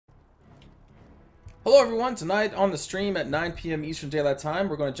Hello everyone, tonight on the stream at 9 p.m. Eastern Daylight Time,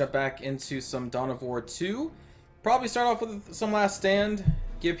 we're going to jump back into some Dawn of War 2. Probably start off with some Last Stand,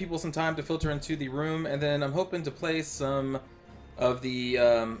 give people some time to filter into the room, and then I'm hoping to play some of the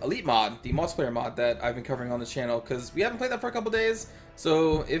Elite mod, the multiplayer mod that I've been covering on the channel, because we haven't played that for a couple days.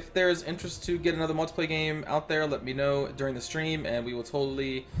 So if there's interest to get another multiplayer game out there, let me know during the stream, and we will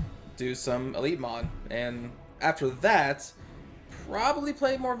totally do some Elite mod. And after that, probably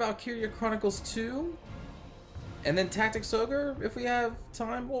play more Valkyria Chronicles 2, and then Tactics Ogre if we have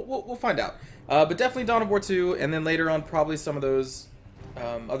time. We'll find out. But definitely Dawn of War 2, and then later on probably some of those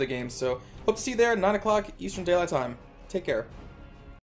other games. So hope to see you there at 9 o'clock Eastern Daylight Time. Take care.